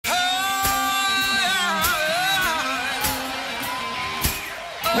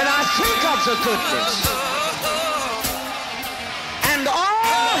think of the goodness and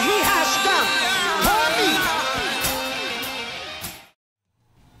all he has done for me.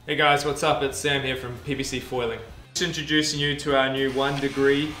 Hey guys, what's up? It's Sam here from PPC Foiling. Just introducing you to our new 1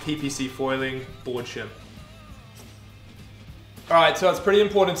 degree PPC foiling board shim. Alright, so it's pretty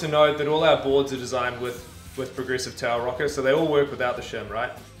important to note that all our boards are designed with progressive tail rocker, so they all work without the shim,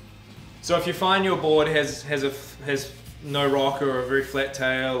 right? So if you find your board has no rocker or a very flat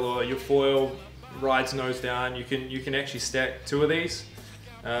tail, or your foil rides nose down, you can actually stack 2 of these,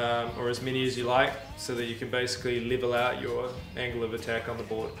 or as many as you like, so that you can basically level out your angle of attack on the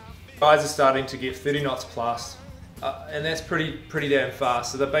board. Guys are starting to get 30 knots plus, and that's pretty damn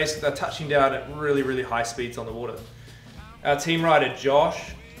fast. So they're touching down at really high speeds on the water. Our team rider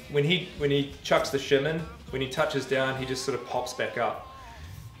Josh, when he chucks the shim in, when he touches down, he just sort of pops back up.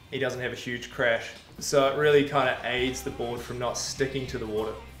 He doesn't have a huge crash. So it really kind of aids the board from not sticking to the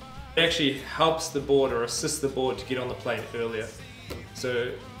water. It actually helps the board or assists the board to get on the plane earlier.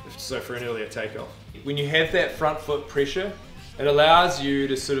 So for an earlier takeoff. When you have that front foot pressure, it allows you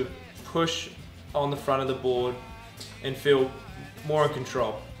to sort of push on the front of the board and feel more in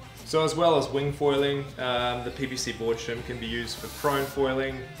control. So as well as wing foiling, the PPC board shim can be used for prone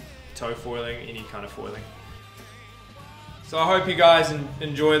foiling, toe foiling, any kind of foiling. So I hope you guys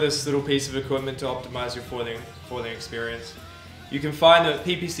enjoy this little piece of equipment to optimize your foiling experience. You can find it at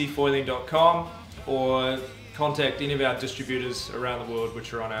ppcfoiling.com or contact any of our distributors around the world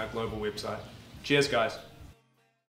which are on our global website. Cheers guys.